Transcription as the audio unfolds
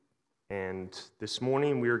and this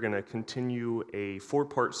morning we are going to continue a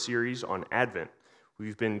 4-part series on Advent.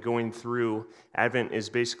 We've been going through, Advent is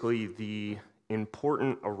basically the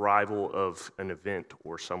important arrival of an event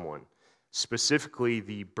or someone, specifically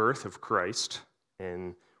the birth of Christ,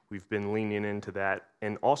 and we've been leaning into that,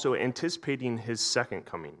 and also anticipating his second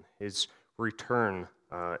coming, his return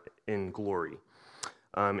in glory.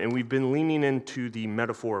 And we've been leaning into the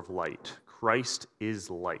metaphor of light. Christ is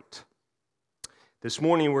light. This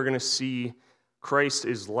morning we're going to see Christ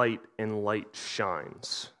is light and light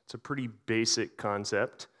shines. It's a pretty basic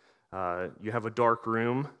concept. You have a dark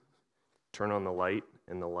room, turn on the light,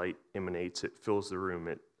 and the light emanates. It fills the room.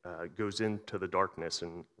 It goes into the darkness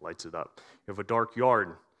and lights it up. You have a dark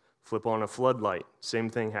yard, flip on a floodlight. Same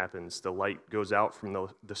thing happens. The light goes out from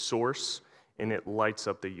the source, and it lights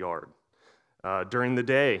up the yard. During the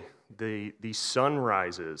day, the sun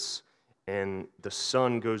rises, and the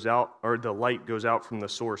sun goes out, or the light goes out from the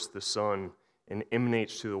source, the sun, and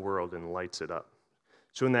emanates to the world and lights it up.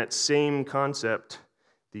 So in that same concept,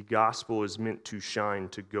 the gospel is meant to shine,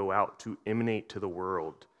 to go out, to emanate to the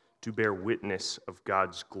world, to bear witness of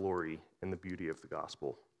God's glory and the beauty of the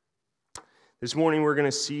gospel. This morning we're going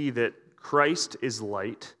to see that Christ is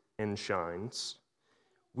light and shines.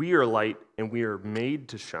 We are light and we are made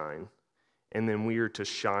to shine, and then we are to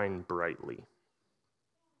shine brightly.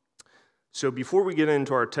 So before we get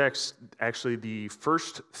into our text, actually the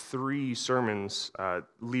first 3 sermons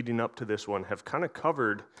leading up to this one have kind of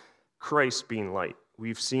covered Christ being light.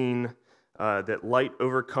 We've seen that light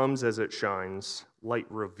overcomes as it shines, light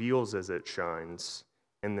reveals as it shines,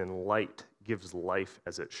 and then light gives life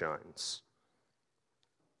as it shines.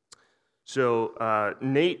 So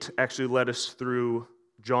Nate actually led us through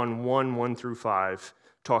John 1 through 5,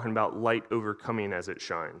 talking about light overcoming as it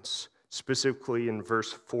shines. Specifically in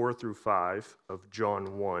verse 4 through 5 of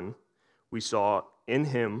John 1, we saw, in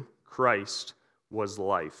him, Christ, was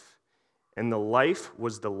life, and the life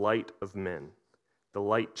was the light of men. The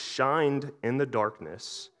light shined in the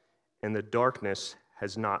darkness, and the darkness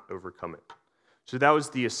has not overcome it. So that was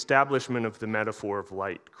the establishment of the metaphor of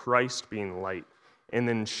light, Christ being light, and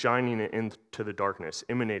then shining it into the darkness,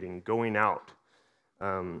 emanating, going out.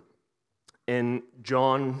 And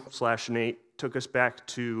John/Nate took us back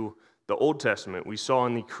to the Old Testament. We saw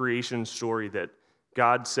in the creation story that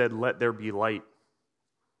God said, "Let there be light,"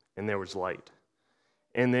 and there was light.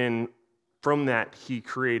 And then from that, he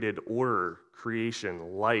created order,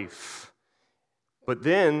 creation, life. But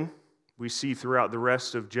then we see throughout the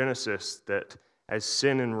rest of Genesis that as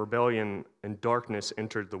sin and rebellion and darkness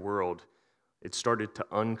entered the world, it started to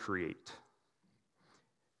uncreate.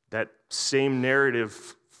 That same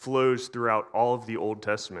narrative flows throughout all of the Old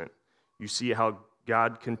Testament. You see how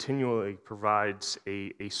God continually provides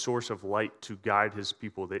a source of light to guide his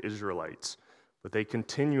people, the Israelites, but they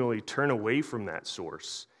continually turn away from that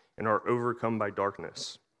source and are overcome by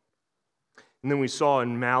darkness. And then we saw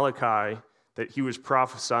in Malachi that he was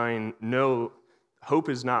prophesying, no, hope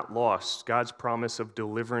is not lost. God's promise of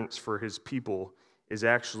deliverance for his people is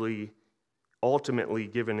actually ultimately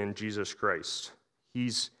given in Jesus Christ.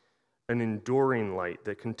 He's an enduring light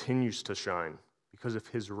that continues to shine because of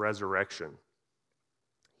his resurrection.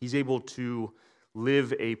 He's able to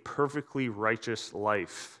live a perfectly righteous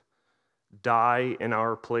life, die in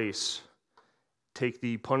our place, take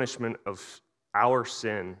the punishment of our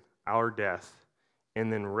sin, our death,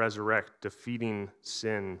 and then resurrect, defeating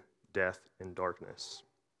sin, death, and darkness.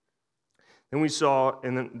 Then we saw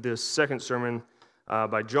in the second sermon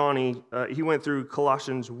by Johnny, he went through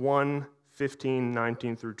Colossians 1:15,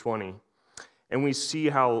 19 through 20, and we see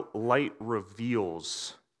how light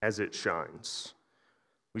reveals as it shines.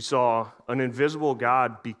 We saw an invisible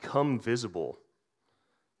God become visible.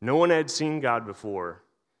 No one had seen God before,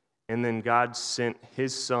 and then God sent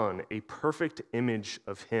his Son, a perfect image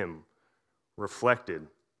of him, reflected.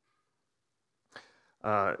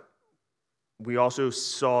 We also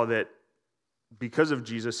saw that because of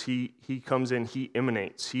Jesus, he comes in, he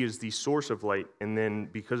emanates. He is the source of light, and then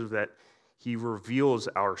because of that, he reveals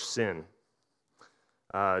our sin.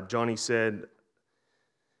 Johnny said,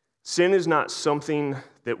 sin is not something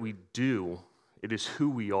that we do, it is who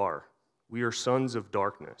we are. We are sons of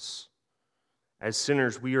darkness. As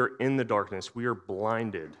sinners, we are in the darkness. We are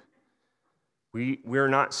blinded. We are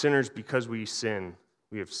not sinners because we sin.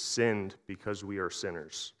 We have sinned because we are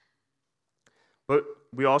sinners. But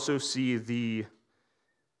we also see the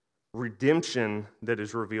redemption that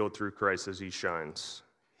is revealed through Christ as he shines.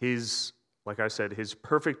 His, like I said, his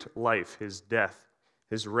perfect life, his death,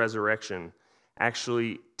 his resurrection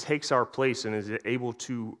actually takes our place and is able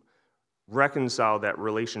to reconcile that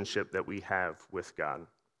relationship that we have with God.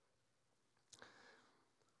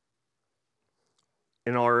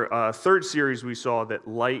 In our third series, we saw that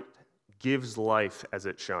light gives life as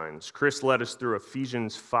it shines. Chris led us through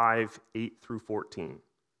Ephesians 5, 8 through 14.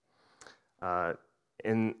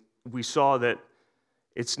 And we saw that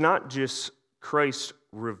it's not just Christ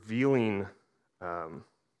revealing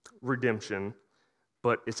redemption,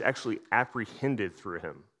 but it's actually apprehended through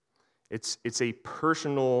him. It's a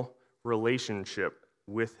personal relationship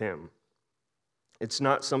with him. It's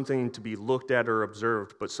not something to be looked at or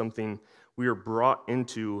observed, but something we are brought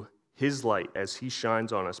into his light as he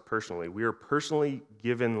shines on us personally. We are personally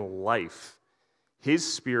given life,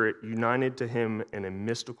 his spirit united to him in a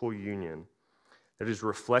mystical union that is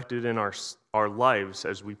reflected in our lives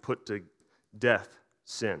as we put to death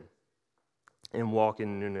sin and walk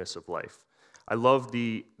in newness of life. I love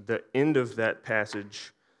the end of that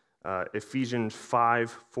passage, Ephesians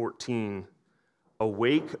 5:14.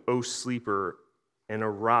 Awake, O sleeper, and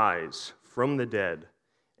arise from the dead,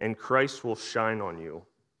 and Christ will shine on you.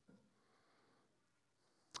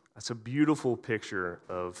 That's a beautiful picture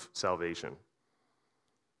of salvation.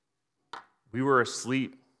 We were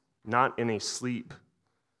asleep, not in a sleep,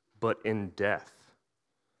 but in death.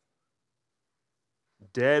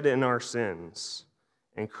 Dead in our sins,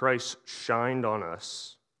 and Christ shined on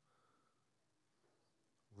us,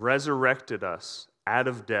 resurrected us out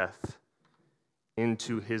of death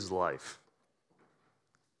into his life.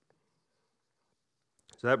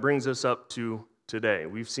 So that brings us up to today.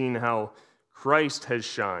 We've seen how Christ has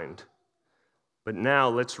shined. But now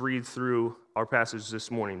let's read through our passage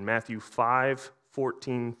this morning, Matthew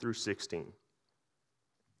 5:14 through 16.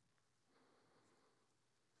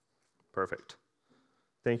 Perfect.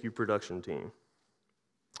 Thank you, production team.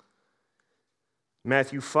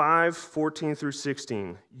 Matthew 5:14 through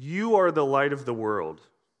 16. You are the light of the world.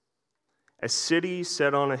 A city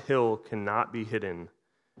set on a hill cannot be hidden,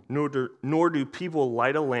 nor do people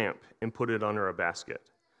light a lamp and put it under a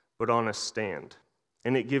basket, but on a stand,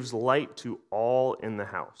 and it gives light to all in the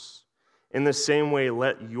house. In the same way,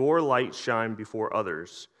 let your light shine before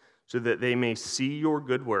others, so that they may see your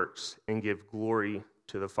good works and give glory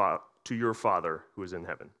to your Father who is in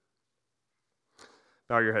heaven.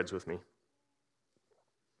 Bow your heads with me.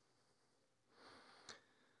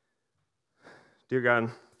 Dear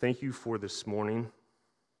God, thank you for this morning.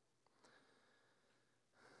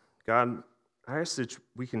 God, I ask that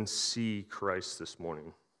we can see Christ this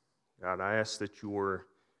morning. God, I ask that your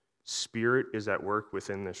Spirit is at work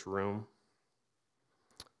within this room.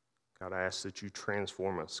 God, I ask that you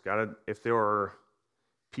transform us. God, if there are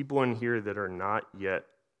people in here that are not yet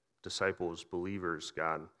disciples, believers,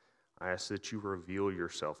 God, I ask that you reveal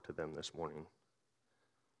yourself to them this morning.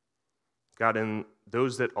 God, and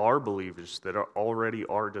those that are believers, that already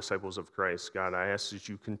are disciples of Christ, God, I ask that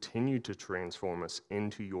you continue to transform us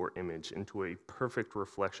into your image, into a perfect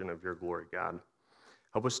reflection of your glory, God.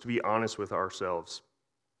 Help us to be honest with ourselves.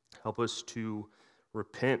 Help us to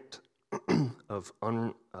repent of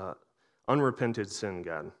unrepented sin,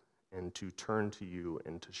 God, and to turn to you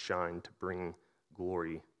and to shine, to bring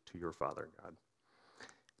glory to your Father, God.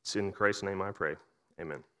 It's in Christ's name I pray.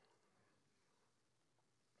 Amen.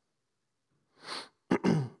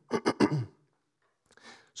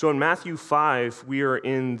 So in Matthew 5, we are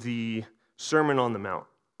in the Sermon on the Mount.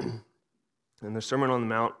 And the Sermon on the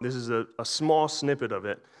Mount, this is a small snippet of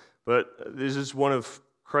it, but this is one of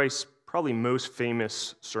Christ's probably most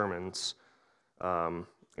famous sermons.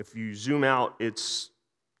 If you zoom out, it's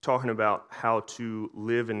talking about how to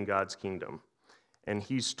live in God's kingdom. And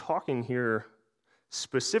he's talking here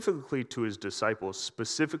specifically to his disciples,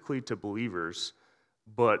 specifically to believers,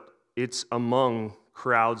 but it's among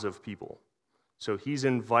crowds of people. So he's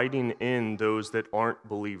inviting in those that aren't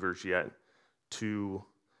believers yet to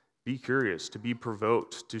be curious, to be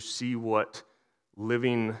provoked, to see what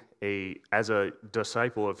living as a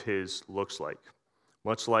disciple of his looks like.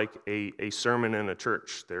 Much like a sermon in a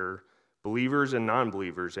church. They're believers and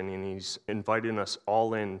non-believers, and he's inviting us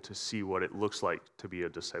all in to see what it looks like to be a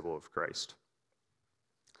disciple of Christ.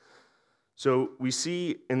 So we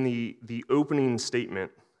see in the opening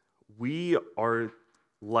statement, we are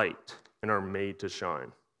light and are made to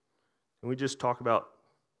shine. Can we just talk about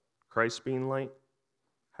Christ being light?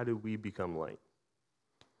 How do we become light?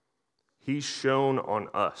 He's shone on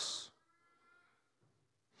us.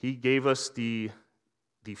 He gave us the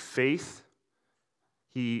faith.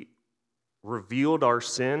 He revealed our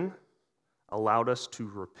sin, allowed us to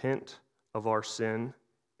repent of our sin,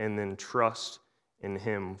 and then trust in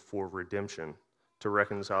him for redemption, to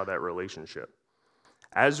reconcile that relationship.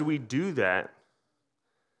 As we do that,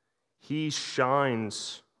 he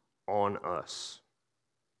shines on us.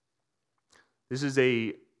 This is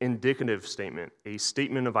an indicative statement, a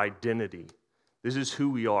statement of identity, This is who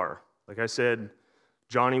we are. Like I said,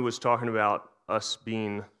 Johnny was talking about us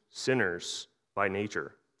being sinners by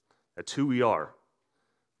nature. That's who we are.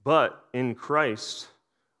 But in Christ,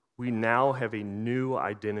 we now have a new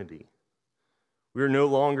identity. We are no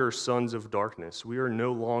longer sons of darkness. We are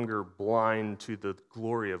no longer blind to the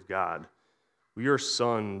glory of God. We are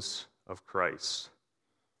sons of Christ,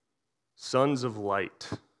 sons of light.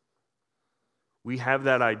 We have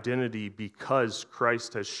that identity because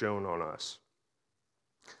Christ has shone on us.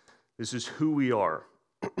 This is who we are,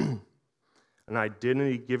 an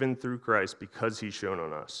identity given through Christ because he's shone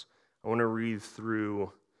on us. I want to read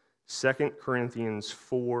through 2 Corinthians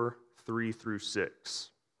 4, 3 through 6.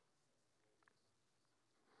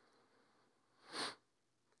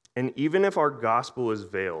 And even if our gospel is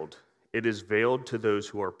veiled, it is veiled to those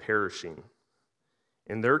who are perishing.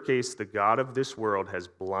 In their case, the God of this world has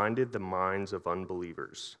blinded the minds of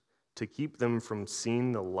unbelievers to keep them from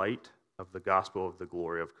seeing the light of the gospel of the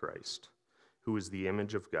glory of Christ, who is the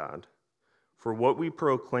image of God. For what we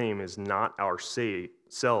proclaim is not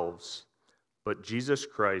ourselves, but Jesus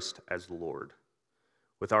Christ as Lord,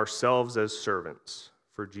 with ourselves as servants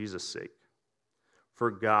for Jesus' sake.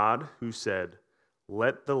 For God, who said,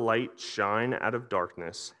 "Let the light shine out of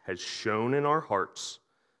darkness," has shone in our hearts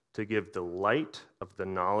to give the light of the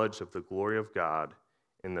knowledge of the glory of God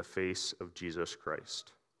in the face of Jesus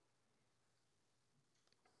Christ.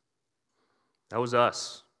 That was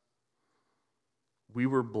us. We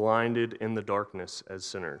were blinded in the darkness as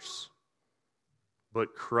sinners,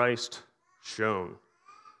 but Christ shone.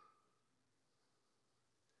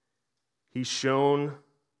 He shone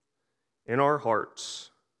in our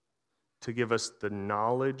hearts to give us the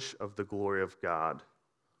knowledge of the glory of God.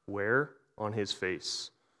 Where? On his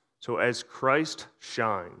face. So as Christ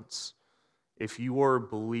shines, if you are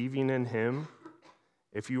believing in him,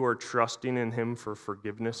 if you are trusting in him for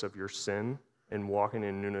forgiveness of your sin and walking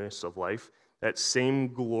in newness of life, that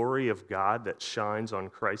same glory of God that shines on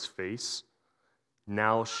Christ's face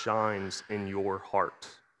now shines in your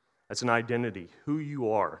heart. That's an identity. Who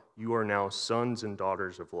you are now sons and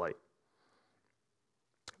daughters of light.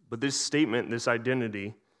 But this statement, this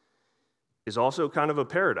identity, is also kind of a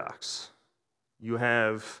paradox. You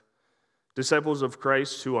have disciples of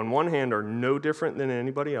Christ who, on one hand, are no different than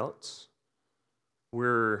anybody else.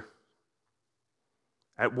 We're,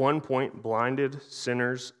 at one point, blinded,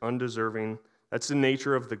 sinners, undeserving. That's the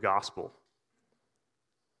nature of the gospel.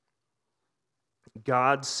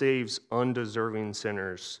 God saves undeserving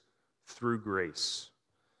sinners through grace.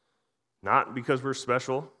 Not because we're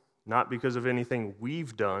special, not because of anything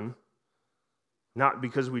we've done, not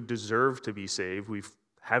because we deserve to be saved. We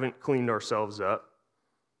haven't cleaned ourselves up.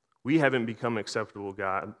 We haven't become acceptable to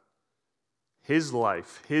God. His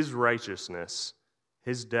life, his righteousness,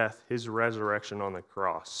 his death, his resurrection on the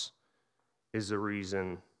cross is the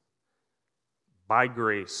reason, by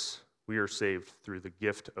grace, we are saved through the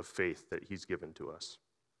gift of faith that he's given to us.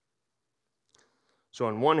 So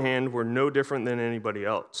on one hand, we're no different than anybody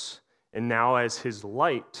else. And now as his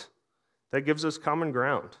light, that gives us common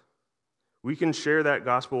ground. We can share that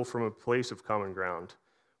gospel from a place of common ground.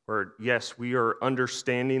 Where, yes, we are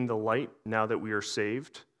understanding the light now that we are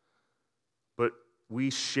saved, but we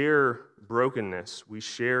share brokenness, we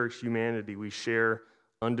share humanity, we share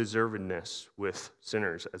undeservedness with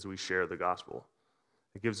sinners as we share the gospel.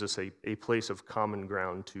 It gives us a place of common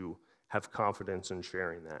ground to have confidence in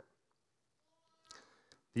sharing that.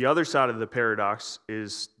 The other side of the paradox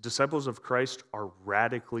is disciples of Christ are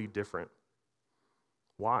radically different.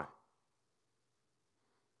 Why?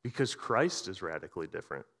 Because Christ is radically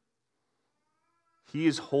different. He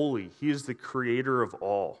is holy. He is the creator of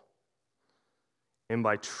all. And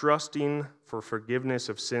by trusting for forgiveness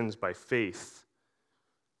of sins by faith,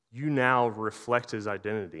 you now reflect his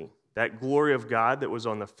identity. That glory of God that was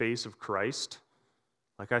on the face of Christ,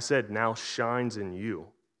 like I said, now shines in you.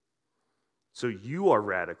 So you are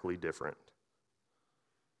radically different.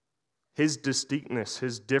 His distinctness,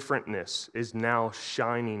 his differentness is now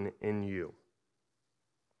shining in you.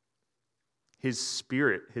 His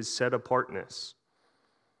spirit, his set-apartness.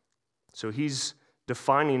 So he's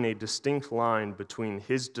defining a distinct line between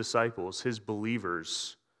his disciples, his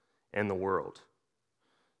believers, and the world.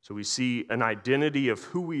 So we see an identity of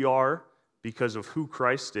who we are because of who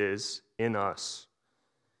Christ is in us.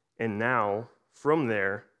 And now, from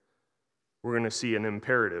there, we're going to see an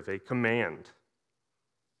imperative, a command.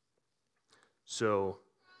 So,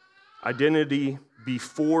 identity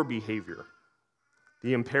before behavior.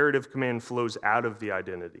 The imperative command flows out of the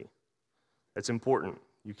identity. That's important.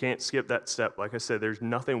 You can't skip that step. Like I said, there's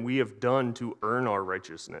nothing we have done to earn our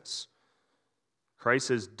righteousness. Christ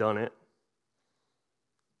has done it.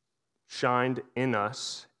 shined in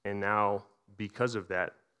us, and now, because of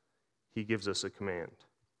that, he gives us a command.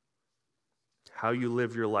 How you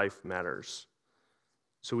live your life matters.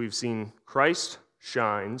 So we've seen Christ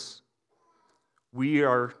shines. We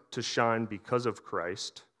are to shine because of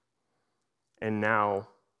Christ. And now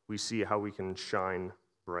we see how we can shine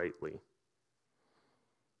brightly.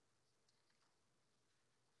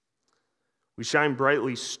 We shine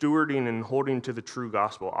brightly, stewarding and holding to the true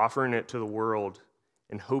gospel, offering it to the world,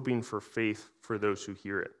 and hoping for faith for those who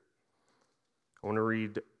hear it. I want to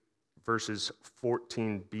read verses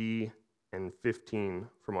 14b and 15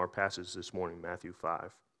 from our passage this morning, Matthew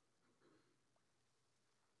 5.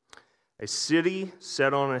 A city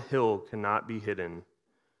set on a hill cannot be hidden,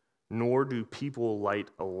 nor do people light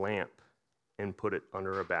a lamp and put it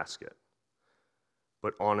under a basket,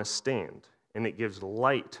 but on a stand, and it gives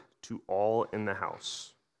light to all in the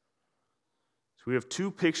house. So we have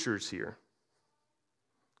two pictures here,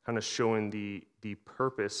 kind of showing the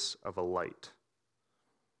purpose of a light.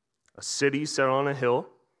 A city set on a hill,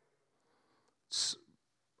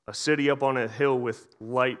 a city up on a hill with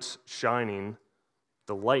lights shining.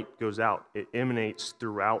 The light goes out. It emanates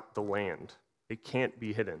throughout the land. It can't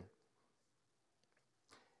be hidden.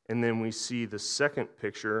 And then we see the second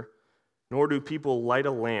picture, nor do people light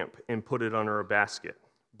a lamp and put it under a basket,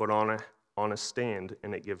 but on a stand,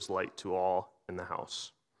 and it gives light to all in the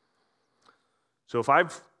house. So if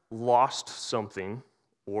I've lost something,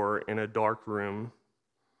 or in a dark room,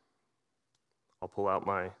 I'll pull out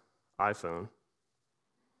my iPhone,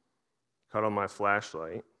 cut on my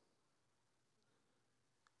flashlight,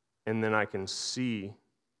 and then I can see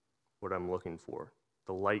what I'm looking for.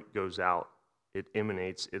 The light goes out, it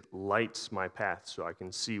emanates, it lights my path so I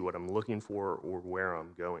can see what I'm looking for or where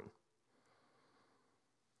I'm going.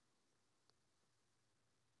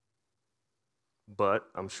 But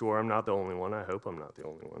I'm sure I'm not the only one. I hope I'm not the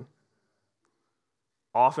only one.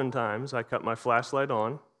 Oftentimes, I cut my flashlight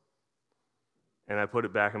on, and I put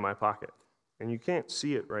it back in my pocket. And you can't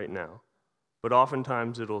see it right now, but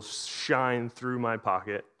oftentimes it'll shine through my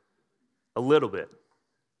pocket a little bit.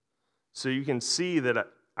 So you can see that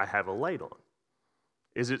I have a light on.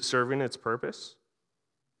 Is it serving its purpose?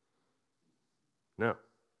 No.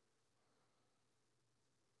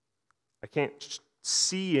 I can't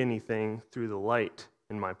see anything through the light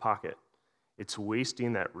in my pocket. It's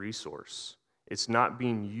wasting that resource. It's not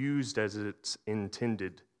being used as it's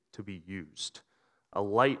intended to be used. A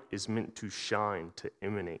light is meant to shine, to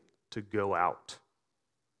emanate, to go out.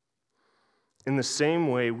 In the same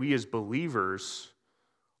way, we as believers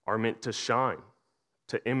are meant to shine,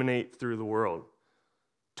 to emanate through the world,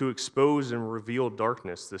 to expose and reveal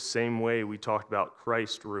darkness, the same way we talked about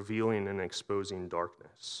Christ revealing and exposing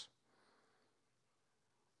darkness.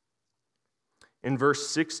 In verse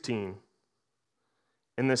 16,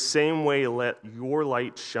 in the same way, let your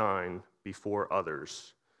light shine before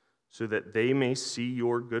others, so that they may see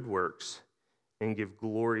your good works and give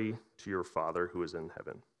glory to your Father who is in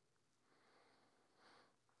heaven.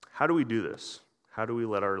 How do we do this? How do we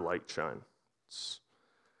let our light shine? It's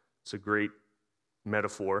a great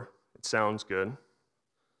metaphor. It sounds good.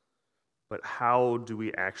 But how do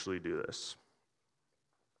we actually do this?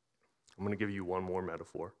 I'm going to give you one more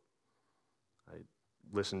metaphor. I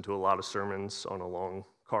listened to a lot of sermons on a long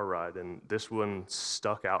car ride, and this one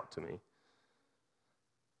stuck out to me.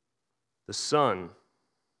 The sun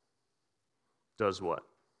does what?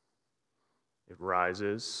 It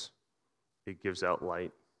rises, it gives out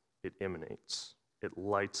light, it emanates, it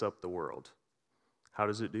lights up the world. How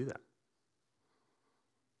does it do that?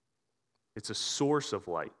 It's a source of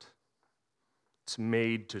light. It's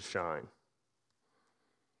made to shine.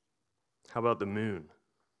 How about the moon?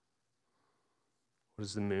 What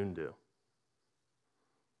does the moon do?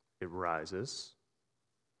 It rises,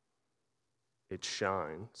 it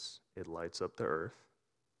shines, it lights up the earth.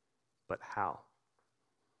 But how?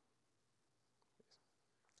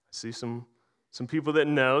 I see some people that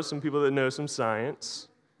know, some people that know some science.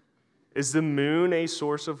 Is the moon a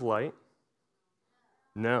source of light?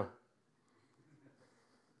 No.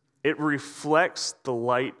 It reflects the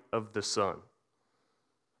light of the sun.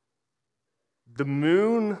 The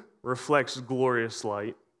moon reflects glorious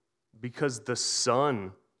light because the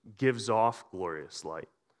sun gives off glorious light.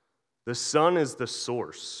 The sun is the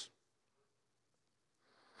source.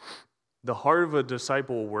 The heart of a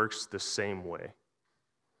disciple works the same way.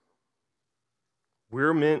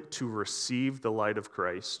 We're meant to receive the light of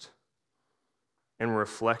Christ and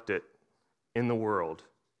reflect it in the world,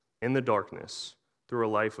 in the darkness, through a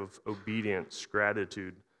life of obedience,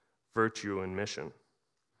 gratitude, virtue, and mission.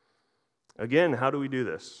 Again, how do we do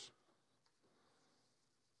this?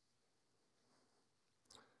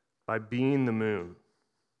 by being the moon,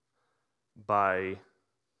 by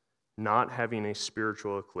not having a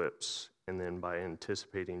spiritual eclipse, and then by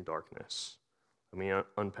anticipating darkness. Let me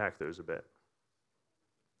unpack those a bit.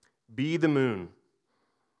 Be the moon.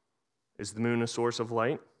 Is the moon a source of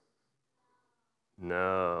light?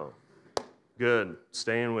 No. Good.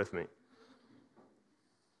 Staying with me.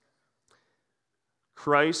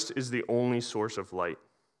 Christ is the only source of light.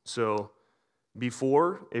 So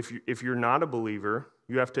before, if you're not a believer,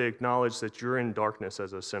 you have to acknowledge that you're in darkness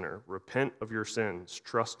as a sinner. Repent of your sins,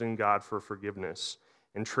 trust in God for forgiveness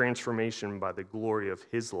and transformation by the glory of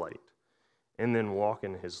his light, and then walk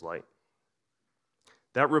in his light.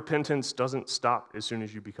 That repentance doesn't stop as soon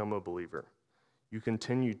as you become a believer. You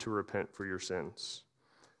continue to repent for your sins.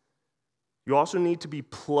 You also need to be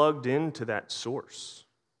plugged into that source.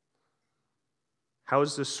 How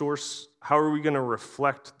are we going to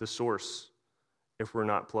reflect the source if we're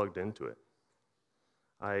not plugged into it?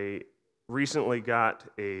 I recently got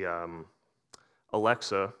a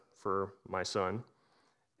Alexa for my son,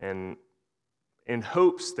 and in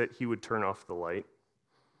hopes that he would turn off the light.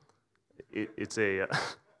 It's a,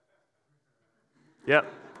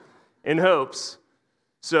 yep, in hopes.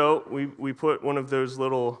 So we put one of those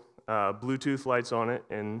little Bluetooth lights on it,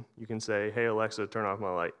 and you can say, "Hey Alexa, turn off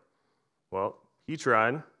my light." Well, he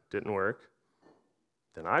tried, didn't work.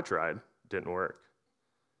 Then I tried, didn't work.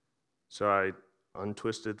 So I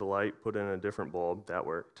untwisted the light, put in a different bulb, that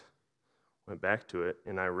worked. Went back to it,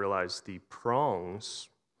 and I realized the prongs,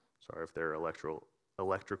 sorry if they're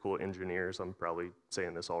electrical engineers, I'm probably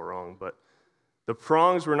saying this all wrong, but the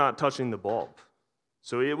prongs were not touching the bulb.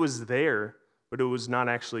 So it was there, but it was not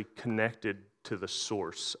actually connected to the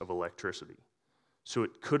source of electricity. So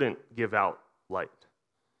it couldn't give out light.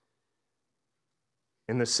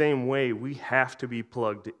 In the same way, we have to be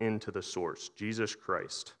plugged into the source, Jesus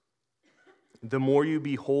Christ. The more you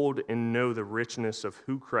behold and know the richness of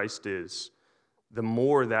who Christ is, the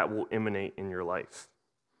more that will emanate in your life.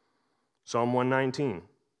 Psalm 119,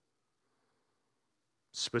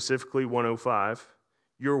 specifically 105,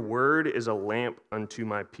 your word is a lamp unto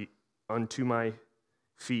my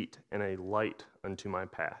feet and a light unto my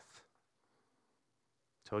path.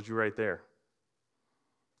 Tells you right there.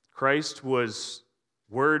 Christ was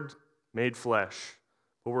Word made flesh,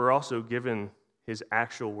 but we're also given his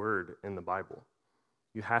actual word in the Bible.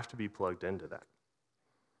 You have to be plugged into that.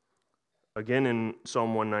 Again in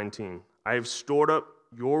Psalm 119, I have stored up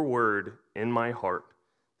your word in my heart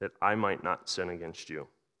that I might not sin against you.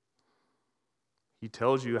 He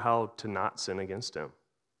tells you how to not sin against him.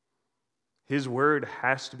 His word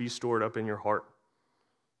has to be stored up in your heart.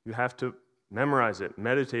 You have to memorize it,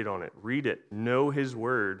 meditate on it, read it, know his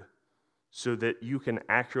word, so that you can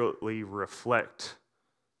accurately reflect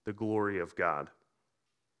the glory of God.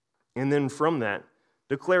 And then from that,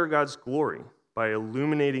 declare God's glory by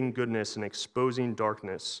illuminating goodness and exposing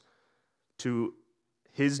darkness to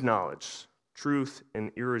his knowledge, truth,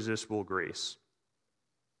 and irresistible grace.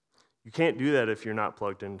 You can't do that if you're not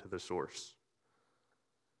plugged into the source.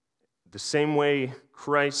 The same way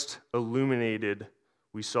Christ illuminated,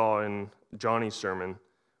 we saw in Johnny's sermon,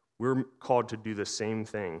 we're called to do the same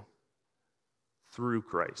thing through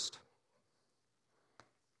Christ.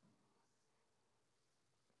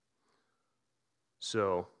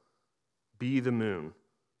 So, be the moon.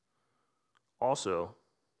 Also,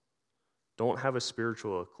 don't have a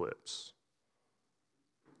spiritual eclipse.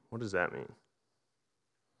 What does that mean?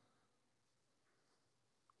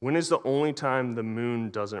 When is the only time the moon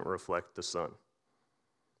doesn't reflect the sun?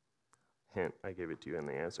 Hint, I gave it to you in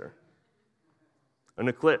the answer. An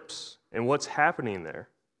eclipse. And what's happening there?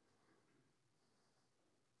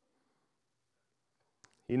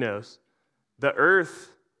 He knows. The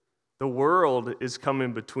earth, the world is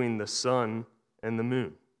coming between the sun and the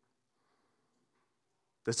moon.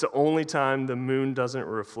 That's the only time the moon doesn't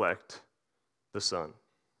reflect the sun.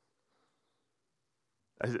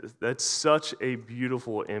 That's such a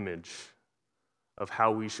beautiful image of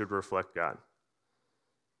how we should reflect God.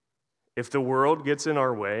 If the world gets in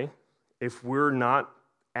our way, if we're not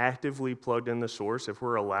actively plugged in the source, if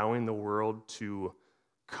we're allowing the world to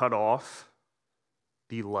cut off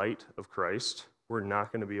the light of Christ, we're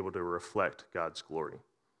not going to be able to reflect God's glory.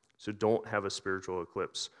 So don't have a spiritual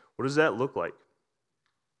eclipse. What does that look like?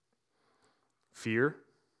 Fear,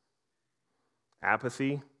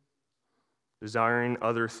 apathy, desiring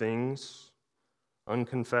other things,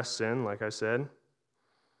 unconfessed sin, like I said,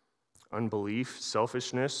 unbelief,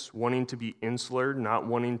 selfishness, wanting to be insular, not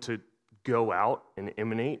wanting to go out and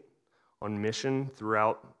emanate on mission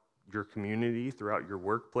throughout your community, throughout your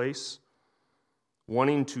workplace,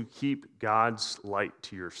 wanting to keep God's light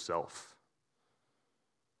to yourself.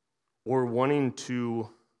 or wanting to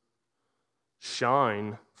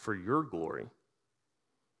shine for your glory.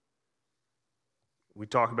 We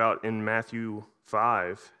talk about in Matthew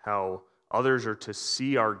 5 how others are to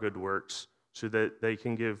see our good works so that they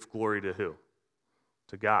can give glory to who?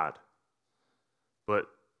 To God. But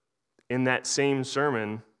in that same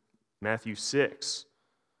sermon, Matthew 6,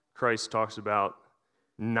 Christ talks about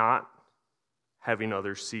not having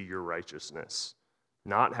others see your righteousness,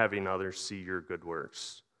 not having others see your good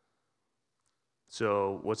works.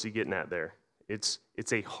 So what's he getting at there? It's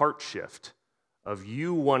a heart shift of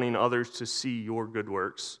you wanting others to see your good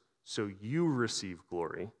works so you receive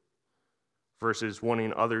glory versus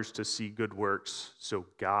wanting others to see good works so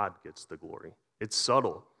God gets the glory. It's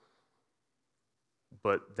subtle,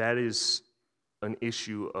 but that is an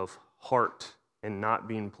issue of heart and not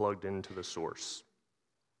being plugged into the source.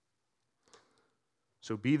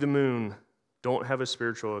 So be the moon, don't have a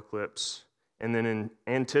spiritual eclipse, and then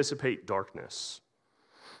anticipate darkness.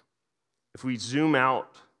 If we zoom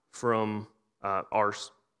out from our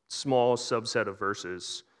small subset of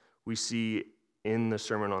verses, we see in the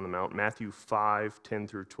Sermon on the Mount, Matthew 5, 10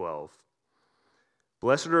 through 12.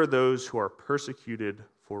 Blessed are those who are persecuted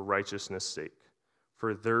for righteousness' sake,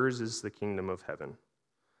 for theirs is the kingdom of heaven.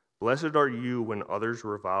 Blessed are you when others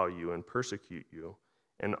revile you and persecute you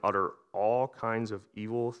and utter all kinds of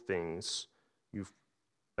evil things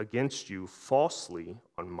against you falsely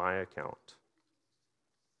on my account.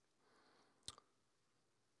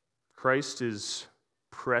 Christ is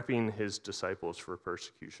prepping his disciples for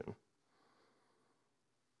persecution.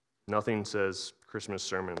 Nothing says Christmas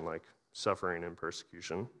sermon like suffering and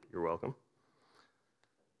persecution. You're welcome.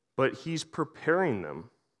 But he's preparing them.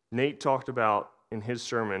 Nate talked about in his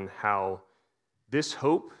sermon how this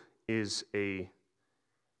hope is a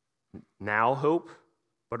now hope,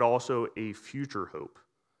 but also a future hope.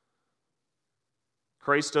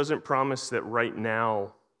 Christ doesn't promise that right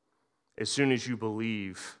now, as soon as you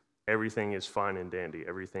believe, everything is fine and dandy,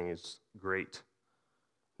 everything is great.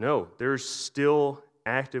 No, there's still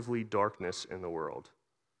actively darkness in the world.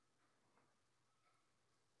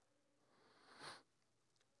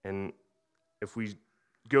 And if we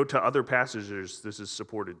go to other passages, this is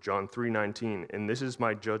supported. John 3:19, and this is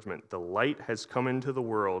my judgment. The light has come into the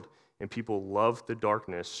world, and people love the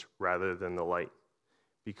darkness rather than the light,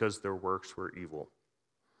 because their works were evil.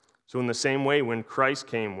 So in the same way, when Christ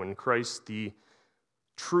came, when Christ, the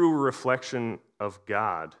true reflection of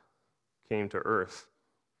God, came to earth,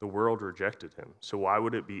 the world rejected him. So why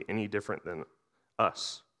would it be any different than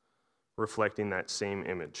us, reflecting that same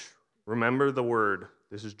image? Remember the word,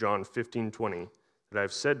 this is John 15:20, that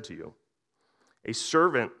I've said to you. A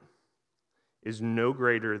servant is no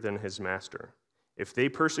greater than his master. If they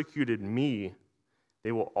persecuted me,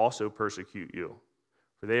 they will also persecute you.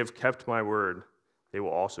 For they have kept my word, they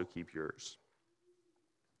will also keep yours.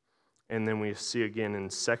 And then we see again in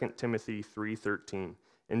 2 Timothy 3:13,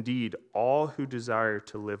 indeed, all who desire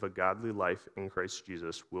to live a godly life in Christ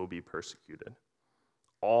Jesus will be persecuted.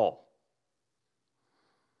 All.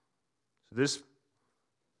 So this,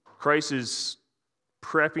 Christ is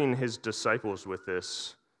prepping his disciples with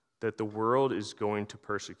this, that the world is going to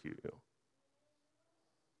persecute you.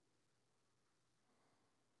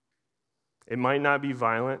 It might not be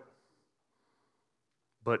violent,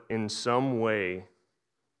 but in some way,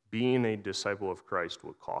 being a disciple of Christ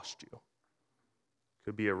will cost you. It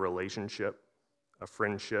could be a relationship, a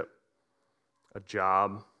friendship, a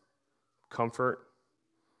job, comfort.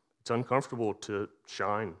 It's uncomfortable to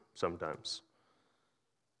shine sometimes.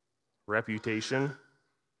 Reputation.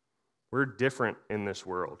 We're different in this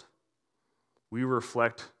world. We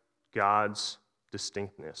reflect God's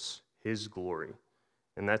distinctness, his glory,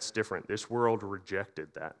 and that's different. This world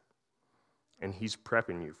rejected that, and he's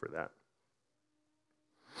prepping you for that.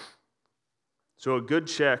 So a good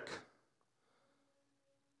check,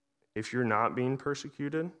 if you're not being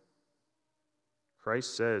persecuted,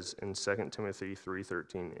 Christ says in 2 Timothy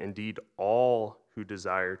 3:13, indeed, all who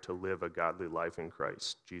desire to live a godly life in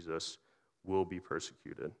Christ Jesus will be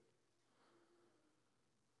persecuted.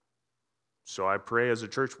 So I pray as a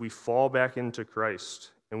church we fall back into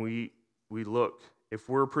Christ and we look. If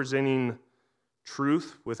we're presenting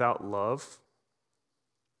truth without love,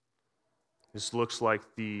 this looks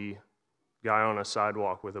like the guy on a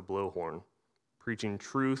sidewalk with a blowhorn, preaching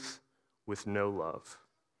truth with no love.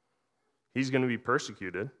 He's going to be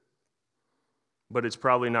persecuted, but it's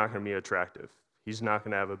probably not going to be attractive. He's not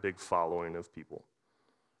going to have a big following of people.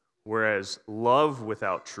 Whereas love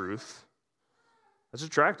without truth, that's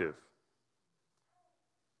attractive.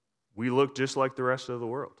 We look just like the rest of the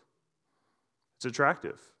world. It's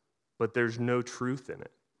attractive, but there's no truth in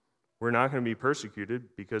it. We're not going to be persecuted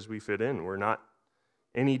because we fit in. We're not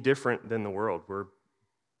any different than the world. We're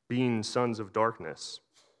being sons of darkness.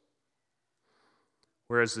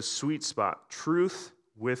 Whereas the sweet spot, truth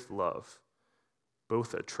with love,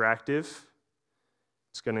 both attractive,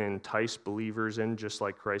 it's going to entice believers in just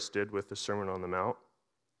like Christ did with the Sermon on the Mount,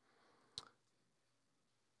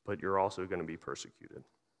 but you're also going to be persecuted.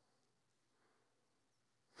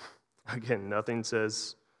 Again, nothing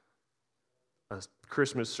says a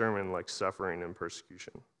Christmas sermon like suffering and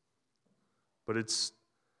persecution. But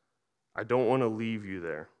I don't want to leave you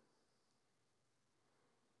there.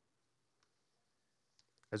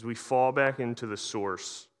 As we fall back into the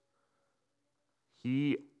source,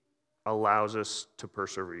 he allows us to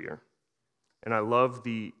persevere. And I love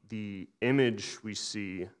the image we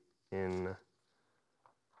see in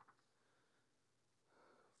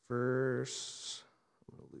verse,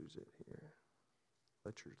 I'm going to lose it here.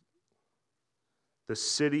 The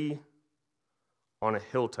city on a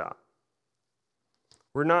hilltop.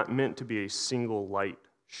 We're not meant to be a single light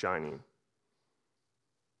shining.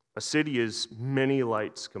 A city is many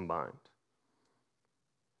lights combined.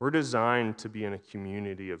 We're designed to be in a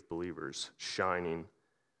community of believers shining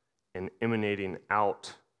and emanating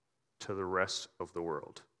out to the rest of the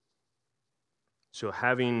world. So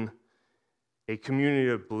having a community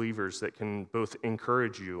of believers that can both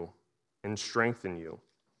encourage you and strengthen you.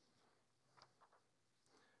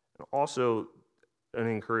 And also an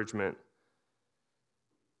encouragement,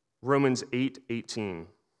 Romans 8:18.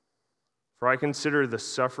 For I consider the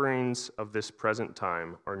sufferings of this present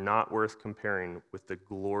time are not worth comparing with the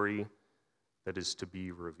glory that is to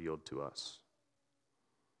be revealed to us.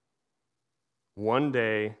 One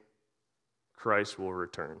day, Christ will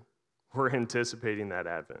return. We're anticipating that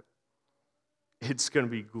advent. It's going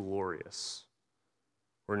to be glorious.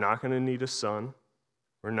 We're not going to need a sun.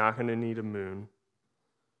 We're not going to need a moon.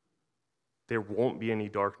 There won't be any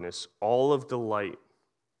darkness. All of the light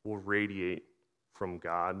will radiate from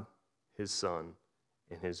God, his Son,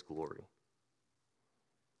 and his glory.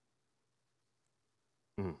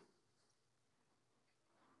 I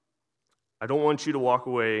don't want you to walk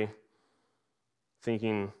away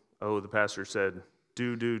thinking, oh, the pastor said,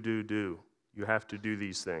 do. You have to do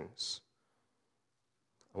these things.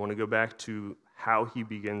 I want to go back to how he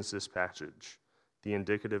begins this passage, the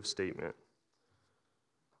indicative statement.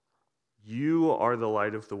 You are the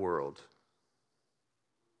light of the world.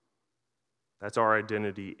 That's our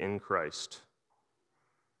identity in Christ.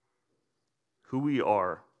 Who we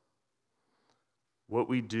are, what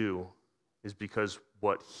we do, is because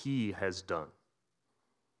what he has done,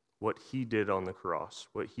 what he did on the cross,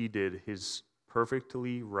 what he did, his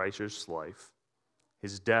perfectly righteous life,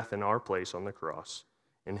 his death in our place on the cross,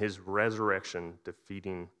 and his resurrection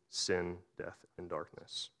defeating sin, death, and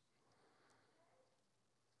darkness.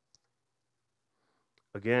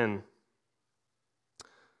 Again,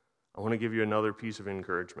 I want to give you another piece of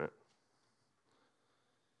encouragement.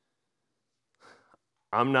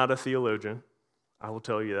 I'm not a theologian. I will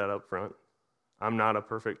tell you that up front. I'm not a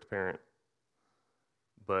perfect parent.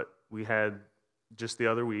 But we had, just the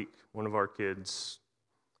other week, one of our kids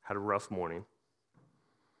had a rough morning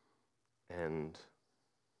and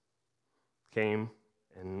came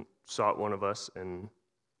and sought one of us and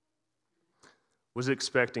was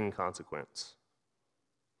expecting consequence.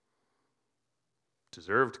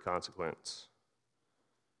 Deserved consequence.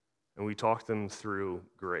 And we talked them through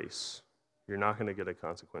grace. You're not going to get a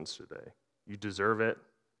consequence today. You deserve it,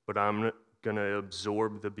 but I'm going to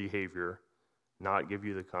absorb the behavior, not give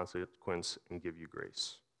you the consequence, and give you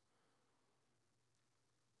grace.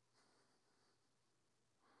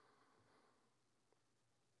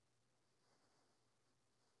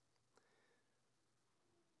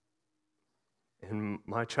 And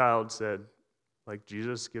my child said, like,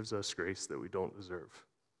 Jesus gives us grace that we don't deserve.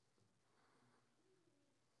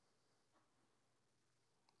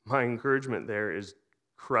 My encouragement there is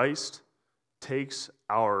Christ takes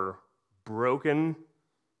our broken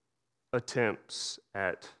attempts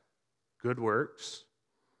at good works,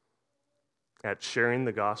 at sharing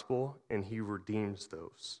the gospel, and he redeems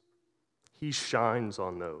those. He shines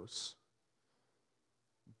on those.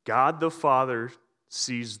 God the Father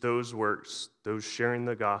sees those works, those sharing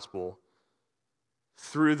the gospel,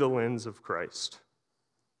 through the lens of Christ,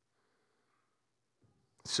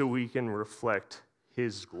 so we can reflect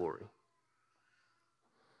his glory.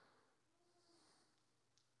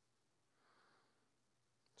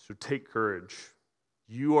 So take courage.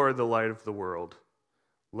 You are the light of the world.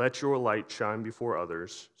 Let your light shine before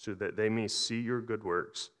others so that they may see your good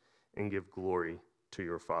works and give glory to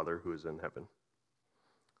your Father who is in heaven.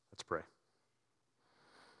 Let's pray.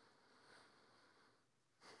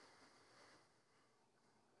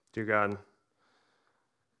 Dear God,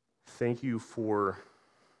 thank you for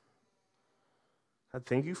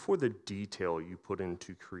the detail you put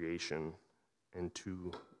into creation and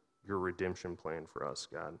to your redemption plan for us,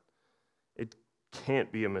 God. It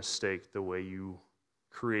can't be a mistake the way you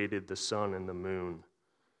created the sun and the moon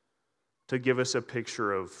to give us a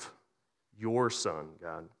picture of your Son,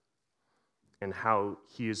 God, and how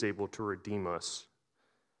he is able to redeem us,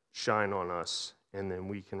 shine on us, and then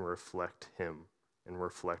we can reflect him and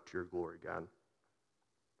reflect your glory, God.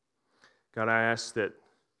 God, I ask that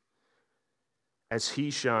as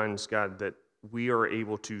he shines, God, that we are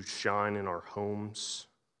able to shine in our homes,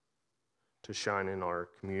 to shine in our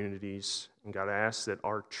communities. And God, I ask that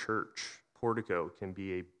our church, Portico, can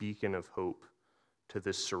be a beacon of hope to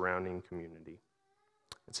this surrounding community.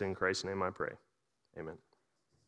 It's in Christ's name I pray. Amen.